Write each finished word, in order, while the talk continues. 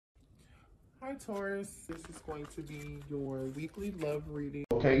Hi Taurus, this is going to be your weekly love reading.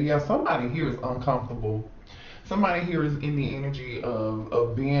 Okay, yeah, somebody here is uncomfortable. Somebody here is in the energy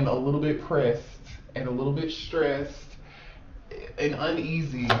of being a little bit pressed and a little bit stressed and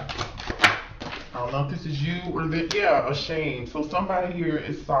uneasy. I don't know if this is you or that, yeah, ashamed. So somebody here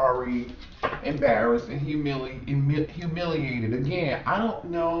is sorry, embarrassed, and humiliated. Again, I don't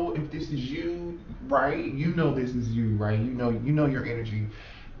know if this is you, right? You know this is you, right? You know your energy.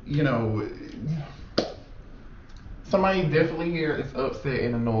 You know, somebody definitely here is upset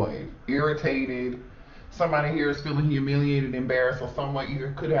and annoyed, irritated. Somebody here is feeling humiliated, embarrassed, or someone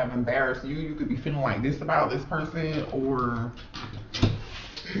either could have embarrassed you. You could be feeling like this about this person, or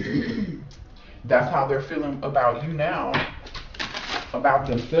that's how they're feeling about you now, about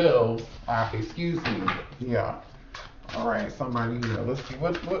themselves. Excuse me. Yeah. All right, somebody here. Let's see.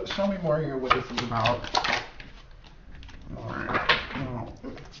 What? Show me more here. What this is about. All right.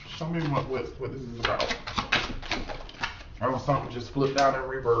 Show me what this is about. Oh, something just flipped out in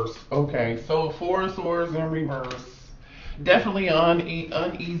reverse. Okay, so Four of Swords in reverse. Definitely an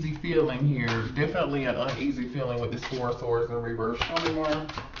uneasy feeling here. Definitely an uneasy feeling with this Four of Swords in reverse. Show me more.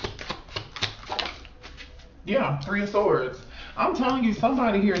 Yeah, Three of Swords. I'm telling you,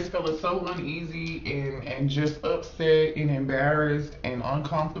 somebody here is feeling so uneasy and just upset and embarrassed and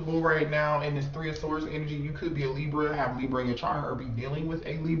uncomfortable right now in this Three of Swords energy. You could be a Libra, have Libra in your chart, or be dealing with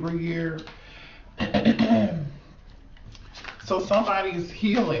a Libra here. So somebody's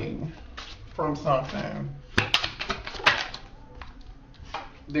healing from something.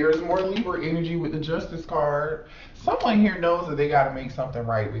 There's more Libra energy with the Justice card. Someone here knows that they got to make something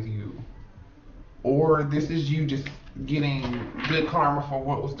right with you. Or this is you just getting good karma for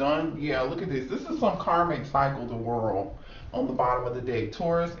what was done. Yeah, look at this. This is some karmic cycle, the world, on the bottom of the deck.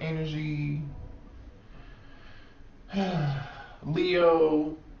 Taurus energy,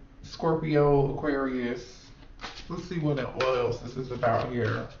 Leo, Scorpio, Aquarius. Let's see what else this is about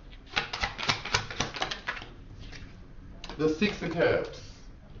here. The Six of Cups.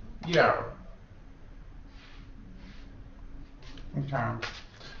 Yeah. Okay.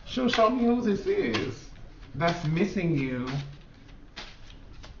 Show me who this is that's missing you.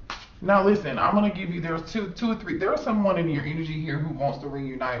 Now listen, I'm gonna give you, there's two or three. There's someone in your energy here who wants to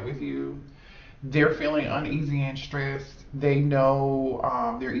reunite with you. They're feeling uneasy and stressed. They know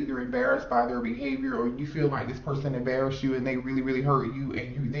they're either embarrassed by their behavior, or you feel like this person embarrassed you and they really hurt you,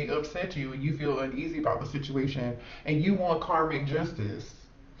 and they upset you, and you feel uneasy about the situation, and you want karmic justice.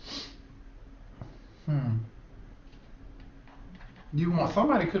 You want,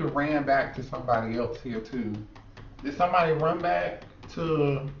 somebody could have ran back to somebody else here too. Did somebody run back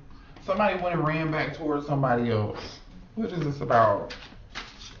to, somebody went and ran back towards somebody else? What is this about?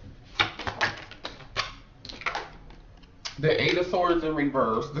 The Eight of Swords in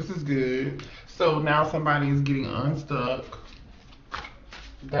reverse. This is good. So now somebody is getting unstuck.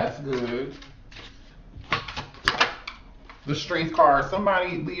 That's good. The Strength card.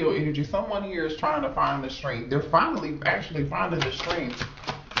 Somebody, Leo energy. Someone here is trying to find the strength. They're finally actually finding the strength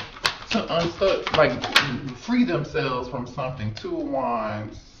to unstuck, like free themselves from something. Two of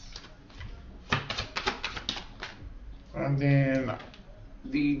Wands. And then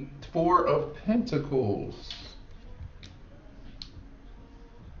the Four of Pentacles.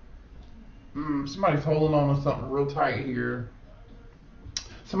 Somebody's holding on to something real tight here.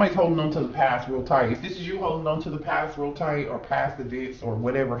 Somebody's holding on to the past real tight. If this is you holding on to the past real tight, or past events, or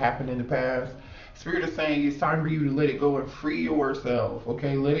whatever happened in the past, Spirit is saying it's time for you to let it go and free yourself.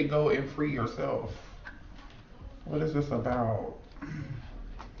 Okay, let it go and free yourself. What is this about?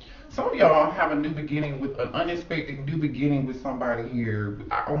 Some of y'all have a new beginning, with an unexpected new beginning with somebody here.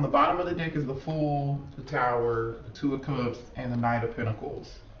 On the bottom of the deck is the Fool, the Tower, the Two of Cups, and the Knight of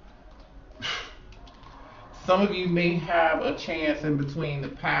Pentacles. Some of you may have a chance in between the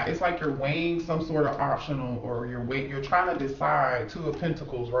path. It's like you're weighing some sort of optional, or you're trying to decide. Two of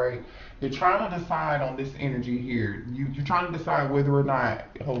Pentacles, right? You're trying to decide on this energy here. You're trying to decide whether or not,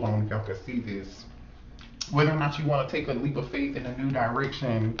 hold on if y'all can see this, whether or not you want to take a leap of faith in a new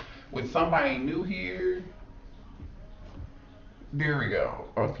direction with somebody new here. There we go.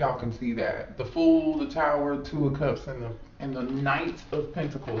 Or if y'all can see that. The Fool, the Tower, Two of Cups, and the Knight of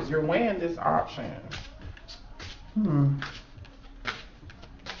Pentacles. You're weighing this option.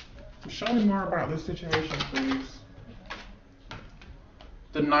 Show me more about this situation, please.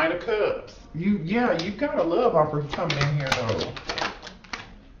 The Knight of Cups. You've got a love offer coming in here though.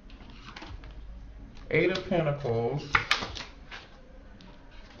 Eight of Pentacles.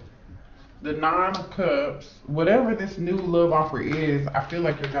 The Nine of Cups. Whatever this new love offer is, I feel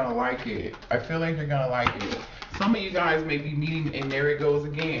like you're gonna like it. I feel like you're gonna like it. Some of you guys may be meeting, and there it goes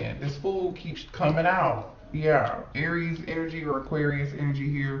again. This Fool keeps coming out. Yeah, Aries energy or Aquarius energy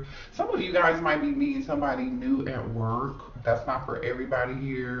here. Some of you guys might be meeting somebody new at work. That's not for everybody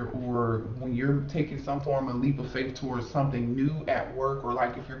here. Or when you're taking some form of leap of faith towards something new at work, or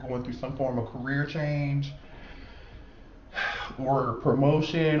like if you're going through some form of career change or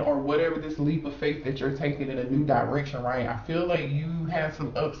promotion or whatever, this leap of faith that you're taking in a new direction, right? I feel like you had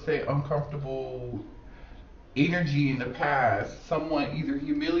some upset, uncomfortable energy in the past. Someone either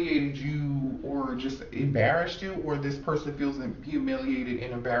humiliated you or just embarrassed you, or this person feels humiliated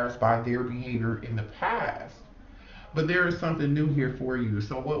and embarrassed by their behavior in the past. But there is something new here for you.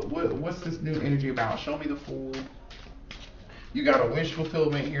 So what's this new energy about? Show me the Fool. You got a wish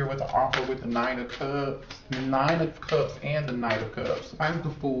fulfillment here with the offer with the Nine of Cups, and the Knight of Cups. Why is the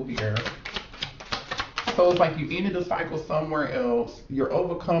Fool here? So it's like you ended the cycle somewhere else. You're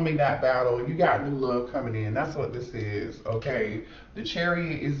overcoming that battle. You got new love coming in. That's what this is, okay? The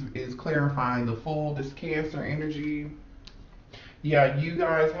Chariot is clarifying the Fool, this Cancer energy. Yeah, you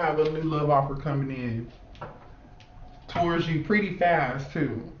guys have a new love offer coming in towards you pretty fast,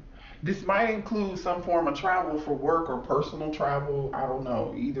 too. This might include some form of travel for work or personal travel. I don't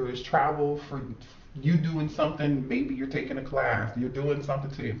know. Either it's travel for you doing something, maybe you're taking a class, you're doing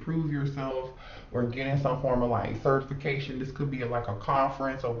something to improve yourself, or getting some form of like certification. This could be like a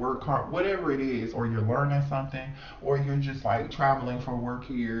conference, a work whatever it is, or you're learning something, or you're just like traveling for work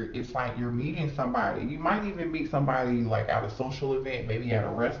here. It's like you're meeting somebody. You might even meet somebody like at a social event, maybe at a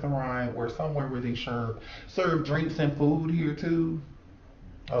restaurant or somewhere where they serve drinks and food here too.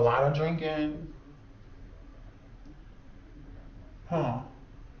 A lot of drinking. Huh.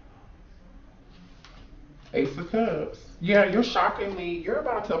 Ace of Cups. Yeah,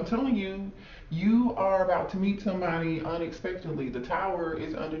 I'm telling you, you are about to meet somebody unexpectedly. The Tower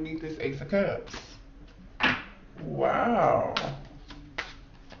is underneath this Ace of Cups. Wow.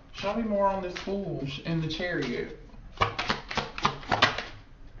 Show me more on this Fool in the Chariot.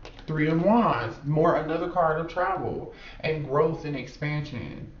 Three of Wands. Another card of travel and growth and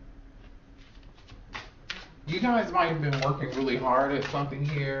expansion. You guys might have been working really hard at something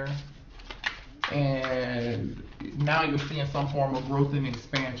here, and now you're seeing some form of growth and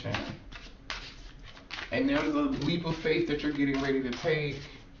expansion. And there's a leap of faith that you're getting ready to take.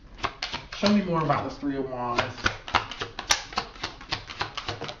 Show me more about this Three of Wands.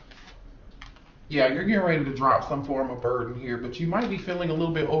 Yeah, you're getting ready to drop some form of burden here, but you might be feeling a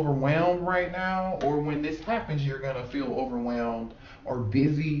little bit overwhelmed right now, or when this happens, you're going to feel overwhelmed or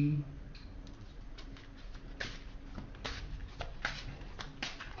busy.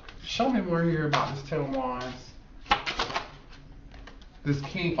 Show me more here about this Ten of Wands. This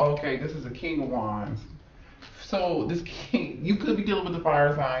King, okay, this is a King of Wands. So this King, you could be dealing with the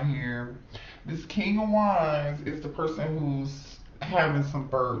fire sign here. This King of Wands is the person who's having some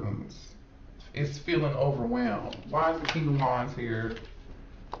burdens. It's feeling overwhelmed. Why is the King of Wands here?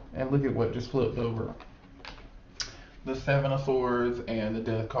 And look at what just flipped over. The Seven of Swords and the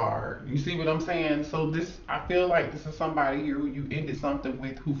Death card. You see what I'm saying? So this, I feel like this is somebody here who you ended something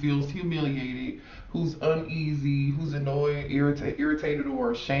with, who feels humiliated, who's uneasy, who's annoyed, irritated,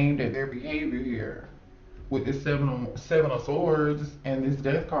 or ashamed at their behavior here. With this Seven of Swords and this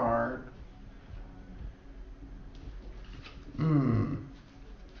Death card.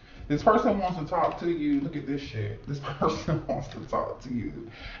 This person wants to talk to you. Look at this shit. This person wants to talk to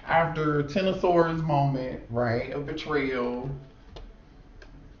you. After Ten of Swords moment, right, of betrayal,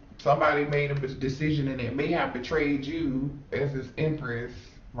 somebody made a decision and it may have betrayed you as this Empress,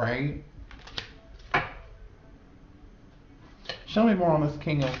 right? Show me more on this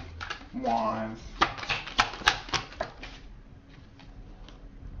King of Wands.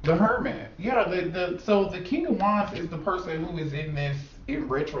 The Hermit. Yeah, so the King of Wands is the person who is in this in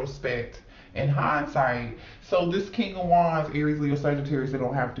retrospect, in hindsight. So this King of Wands, Aries, Leo, Sagittarius, they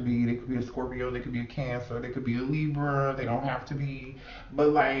don't have to be. They could be a Scorpio, they could be a Cancer, they could be a Libra, they don't have to be. But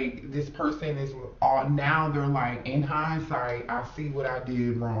like this person is now they're like, in hindsight, I see what I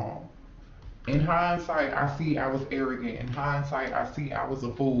did wrong. In hindsight, I see I was arrogant. In hindsight, I see I was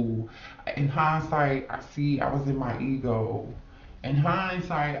a fool. In hindsight, I see I was in my ego. In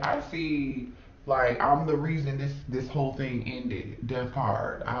hindsight, I see like I'm the reason this whole thing ended. Death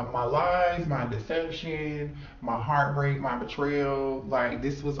card. My lies, my deception, my heartbreak, my betrayal, like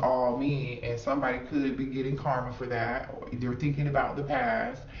this was all me, and somebody could be getting karma for that. They're thinking about the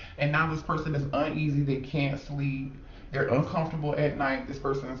past, and now this person is uneasy, they can't sleep, they're uncomfortable at night, this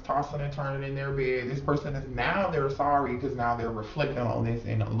person is tossing and turning in their bed. This person is now, they're sorry because now they're reflecting on this,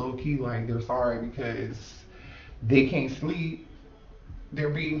 and low key like they're sorry because they can't sleep. They're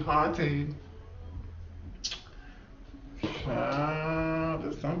being haunted.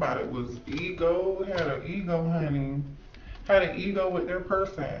 Somebody was had an ego, honey. Had an ego with their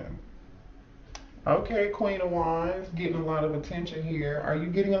person. Okay, Queen of Wands, getting a lot of attention here. Are you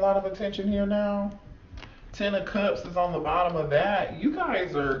getting a lot of attention here now? Ten of Cups is on the bottom of that. You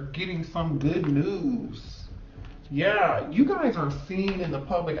guys are getting some good news. Yeah, you guys are seen in the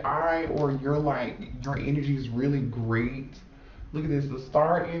public eye, or your energy is really great. Look at this, the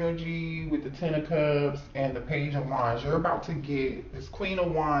star energy with the Ten of Cups and the Page of Wands. You're about to get, this Queen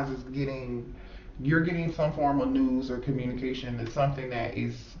of Wands is getting, you're getting some form of news or communication. It's something that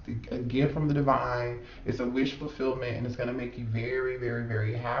is a gift from the divine. It's a wish fulfillment, and it's going to make you very, very,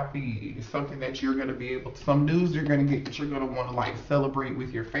 very happy. It's something that you're going to be able to, some news you're going to get that you're going to want to like celebrate with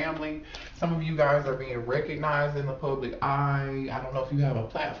your family. Some of you guys are being recognized in the public eye. I don't know if you have a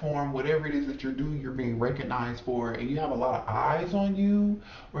platform, whatever it is that you're doing, you're being recognized for, and you have a lot of eyes on you,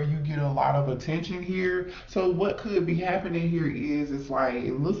 or you get a lot of attention here. So what could be happening here is, it's like,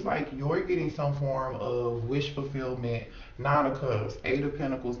 it looks like you're getting some form of wish fulfillment. Nine of Cups, Eight of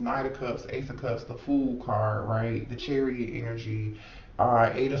Pentacles, Knight of Cups, Ace of Cups, the Fool card, right? The Chariot energy,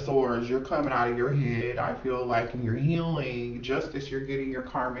 Eight of Swords. You're coming out of your head, I feel like, and you're healing. Justice, you're getting your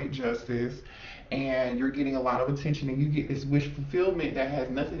karmic justice, and you're getting a lot of attention, and you get this wish fulfillment that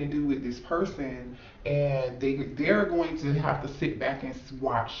has nothing to do with this person, and they're going to have to sit back and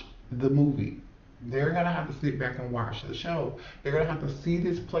watch the movie. They're going to have to sit back and watch the show. They're going to have to see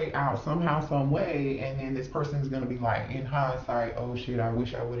this play out somehow, some way, and then this person is going to be like, in hindsight, oh shit, I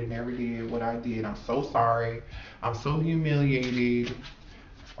wish I would have never did what I did. I'm so sorry. I'm so humiliated.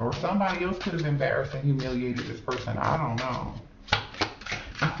 Or somebody else could have embarrassed and humiliated this person. I don't know.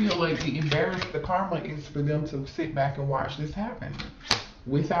 I feel like the karma is for them to sit back and watch this happen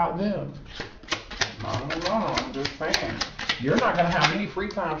without them. I don't know. I'm just saying. You're not going to have any free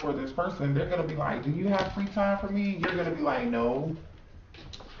time for this person. They're going to be like, do you have free time for me? You're going to be like, no,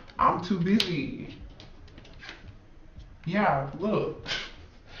 I'm too busy. Yeah, look.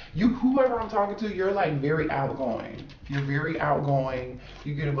 Whoever I'm talking to, you're like very outgoing. You're very outgoing.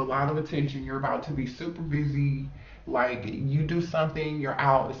 You get a lot of attention. You're about to be super busy. Like, you do something, you're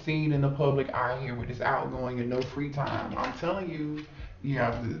out, seen in the public eye here with this outgoing and no free time. I'm telling you,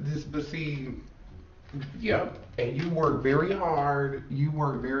 yeah, but see, yeah, and you work very hard. You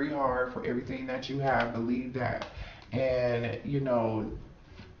work very hard for everything that you have. Believe that. And, you know,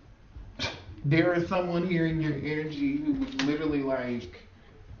 there is someone here in your energy who was literally like,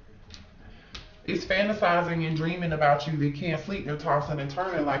 is fantasizing and dreaming about you. They can't sleep. They're tossing and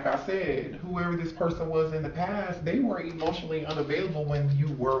turning. Like I said, whoever this person was in the past, they were emotionally unavailable when you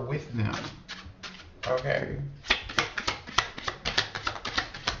were with them. Okay.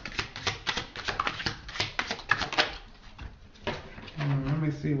 Let me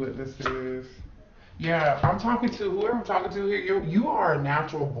see what this is. Yeah, I'm talking to whoever I'm talking to here. You are a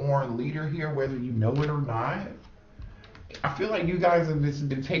natural born leader here, whether you know it or not. I feel like you guys have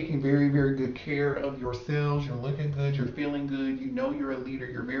been taking very, very good care of yourselves. You're looking good. You're feeling good. You know you're a leader.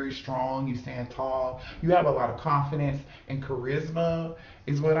 You're very strong. You stand tall. You have a lot of confidence and charisma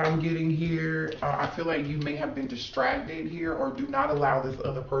is what I'm getting here. I feel like you may have been distracted here, or do not allow this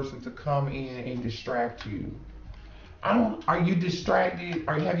other person to come in and distract you. Are you distracted?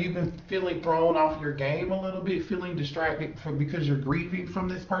 Or have you been feeling thrown off your game a little bit, feeling distracted because you're grieving from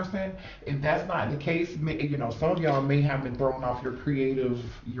this person? If that's not the case, you know, some of y'all may have been thrown off your creative,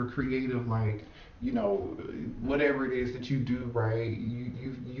 like, you know, whatever it is that you do, right?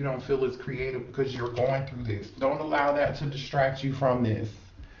 You don't feel as creative because you're going through this. Don't allow that to distract you from this.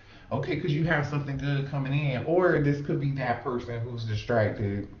 Okay, because you have something good coming in. Or this could be that person who's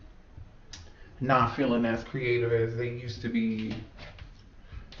distracted, not feeling as creative as they used to be,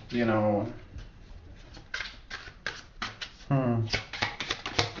 you know.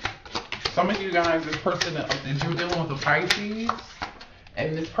 Some of you guys, this person, if you're dealing with a Pisces,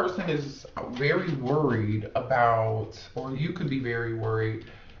 and this person is very worried about, or you could be very worried.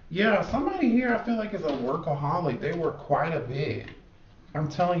 Yeah, somebody here I feel like is a workaholic. They work quite a bit. I'm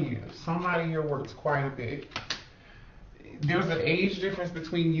telling you, somebody here works quite a bit. There's an age difference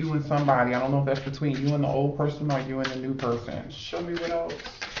between you and somebody. I don't know if that's between you and the old person or you and the new person. Show me what else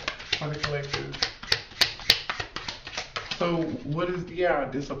for the collective. So what is, yeah,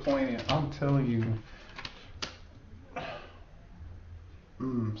 disappointed. I'm telling you.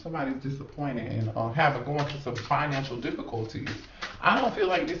 Somebody's disappointed and going through some financial difficulties. I don't feel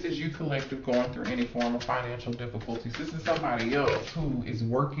like this is you collective going through any form of financial difficulties. This is somebody else who is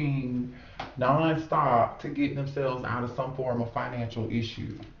working non-stop to get themselves out of some form of financial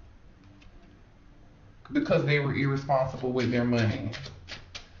issue because they were irresponsible with their money.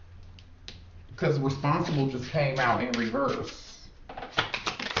 because responsible just came out in reverse.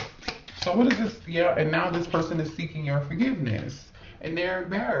 So what is this? Yeah, and now this person is seeking your forgiveness, and they're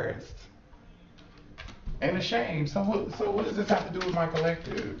embarrassed and ashamed. So what does this have to do with my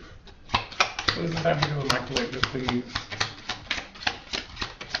collective? What does this have to do with my collective, please?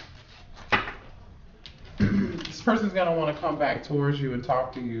 This person's gonna want to come back towards you and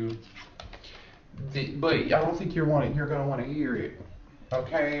talk to you, but I don't think you're gonna want to hear it.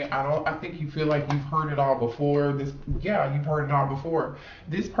 Okay, I think you feel like you've heard it all before. You've heard it all before.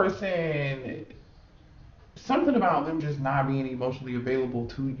 This person, something about them just not being emotionally available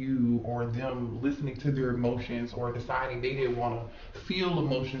to you, or them listening to their emotions, or deciding they didn't want to feel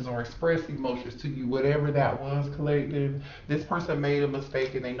emotions or express emotions to you, whatever that was, collective. This person made a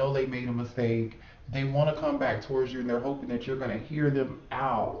mistake, and they know they made a mistake. They want to come back towards you, and they're hoping that you're going to hear them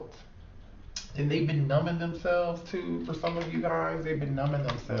out. And they've been numbing themselves too. For some of you guys, they've been numbing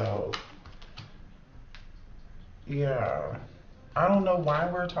themselves. Yeah. I don't know why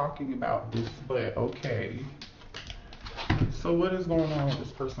we're talking about this, but okay. So what is going on with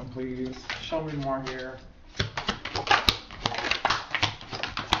this person, please? Show me more here.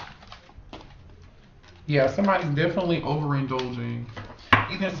 Yeah, somebody's definitely overindulging.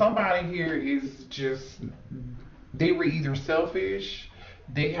 Either somebody here is just, they were either selfish,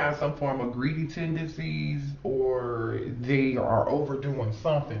 they have some form of greedy tendencies, or they are overdoing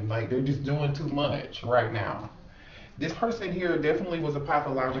something. Like they're just doing too much right now. This person here definitely was a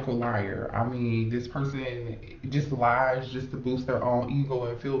pathological liar. I mean, this person just lies just to boost their own ego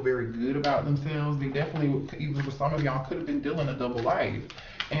and feel very good about themselves. They definitely, even for some of y'all, could have been dealing a double life.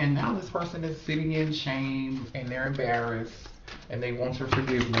 And now this person is sitting in shame, and they're embarrassed, and they want your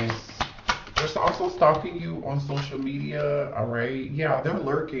forgiveness. They're also stalking you on social media, all right? Yeah, they're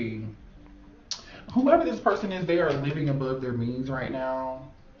lurking. Whoever this person is, they are living above their means right now.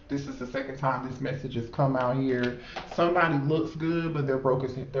 This is the second time this message has come out here. Somebody looks good, but they're broke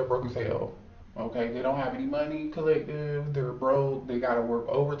as hell. Okay, they don't have any money, collective. They're broke. They gotta work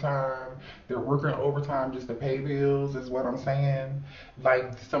overtime. They're working overtime just to pay bills, is what I'm saying.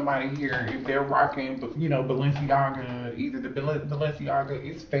 Like somebody here, if they're rocking, Balenciaga, either the Balenciaga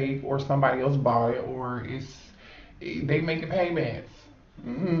is fake, or somebody else bought it, or they making payments.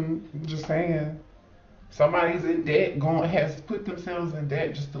 Just saying. Somebody's in debt, has put themselves in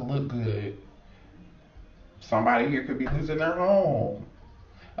debt just to look good. Somebody here could be losing their home,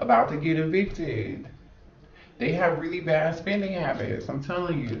 about to get evicted. They have really bad spending habits, I'm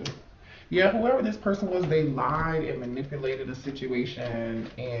telling you. Yeah, whoever this person was, they lied and manipulated the situation,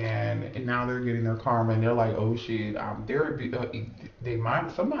 and now they're getting their karma, and they're like, oh shit,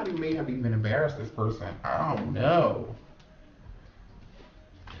 somebody may have even embarrassed this person. I don't know.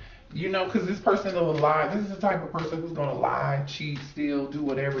 You know, because this person will lie. This is the type of person who's going to lie, cheat, steal, do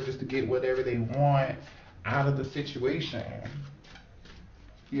whatever just to get whatever they want out of the situation.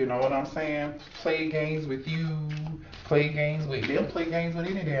 You know what I'm saying? Play games with you. They'll play games with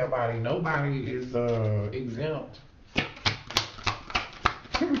any damn body. Nobody is exempt.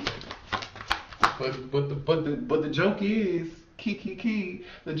 But the joke is,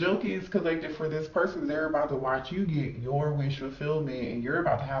 the joke is, collected for this person. They're about to watch you get your wish fulfillment, and you're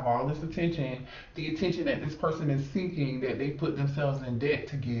about to have all this attention, the attention that this person is seeking, that they put themselves in debt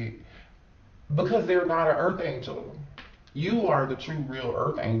to get, because they're not an earth angel. You are the true, real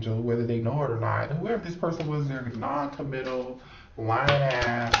earth angel, whether they know it or not. Whoever this person was, they're non-committal, lying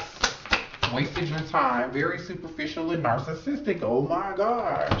ass, wasted your time, very superficial and narcissistic. Oh my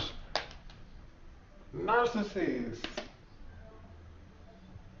gosh. Narcissist.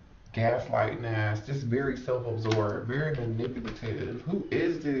 Gaslighting ass, just very self-absorbed, very manipulative. Who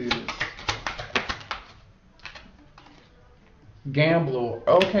is this? Gambler.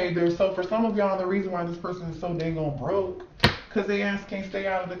 Okay, so for some of y'all, the reason why this person is so dang on broke, because they ass can't stay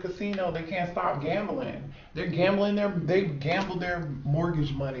out of the casino. They can't stop gambling. They're gambling they gamble their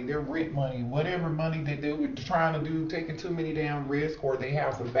mortgage money, their rent money, whatever money that they were trying to do, taking too many damn risks, or they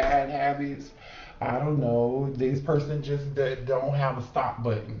have some bad habits. I don't know. This person just don't have a stop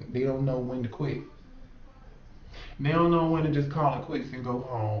button. They don't know when to quit. They don't know when to just call it quits and go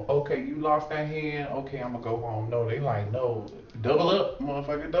home. Okay, you lost that hand. Okay, I'm gonna go home. No, they like, no, double up,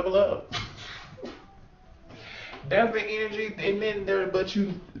 motherfucker, double up. That's the energy. And then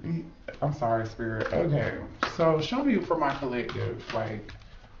I'm sorry, spirit. Okay, so show me for my collective, like.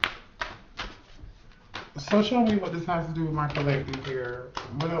 So show me what this has to do with my collective here.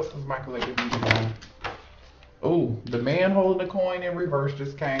 What else does my collective need to know? Oh, the man holding the coin in reverse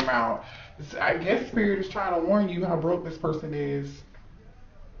just came out. I guess Spirit is trying to warn you how broke this person is.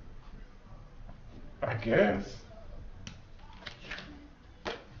 I guess.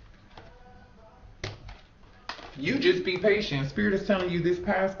 You just be patient. Spirit is telling you this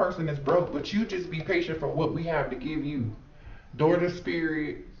past person is broke, but you just be patient for what we have to give you. Daughter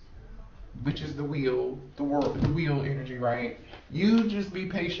spirit, which is the wheel, the world, the wheel energy, right? You just be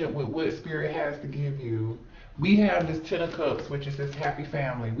patient with what spirit has to give you. We have this Ten of Cups, which is this happy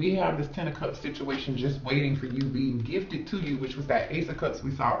family. We have this Ten of Cups situation just waiting for you, being gifted to you, which was that Ace of Cups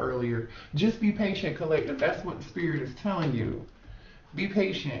we saw earlier. Just be patient, collective. That's what the spirit is telling you. Be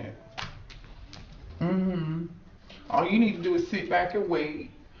patient. All you need to do is sit back and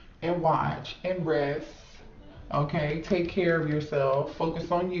wait and watch and rest. Okay, take care of yourself,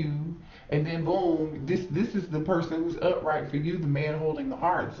 focus on you, and then boom, this is the person who's upright for you, the man holding the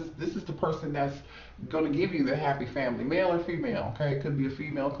heart. This is the person that's going to give you the happy family, male or female. Okay, it could be a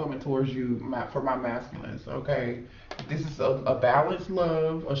female coming towards you for my masculines. Okay, this is a balanced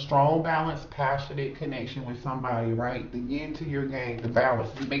love, a strong, balanced, passionate connection with somebody. Right, the yin to your yang, the balance.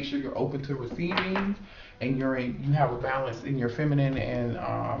 You make sure you're open to receiving, and you have a balance in your feminine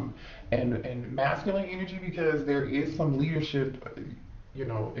and masculine energy, because there is some leadership, you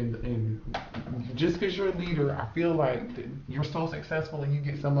know, in just because you're a leader, I feel like you're so successful and you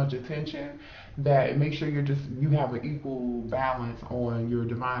get so much attention that make sure you have an equal balance on your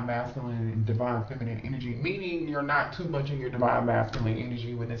divine masculine and divine feminine energy, meaning you're not too much in your divine masculine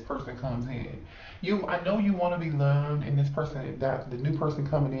energy when this person comes in. I know you want to be loved, and this person, that the new person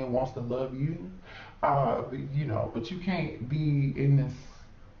coming in wants to love you, you know, but you can't be in this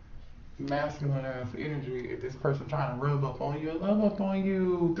masculine ass energy if this person trying to rub up on you and love up on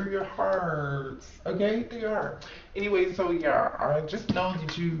you through your hearts, okay, through your heart. Anyway, so yeah, I just know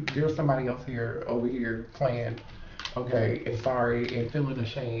that there's somebody else over here playing, okay, and sorry and feeling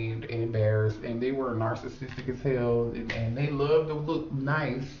ashamed and embarrassed, and they were narcissistic as hell, and they love to look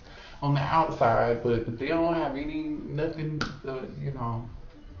nice on the outside, but they don't have nothing, you know,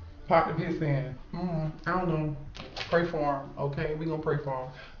 pop the piss in. I don't know. Pray for them, okay? We're going to pray for them.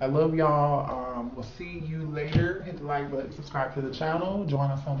 I love y'all. We'll see you later. Hit the like button, subscribe to the channel,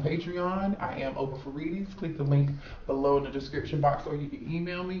 join us on Patreon. I am open for readings. Click the link below in the description box, or you can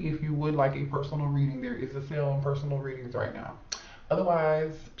email me if you would like a personal reading. There is a sale on personal readings right now.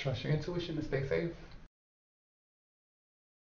 Otherwise, trust your intuition and stay safe.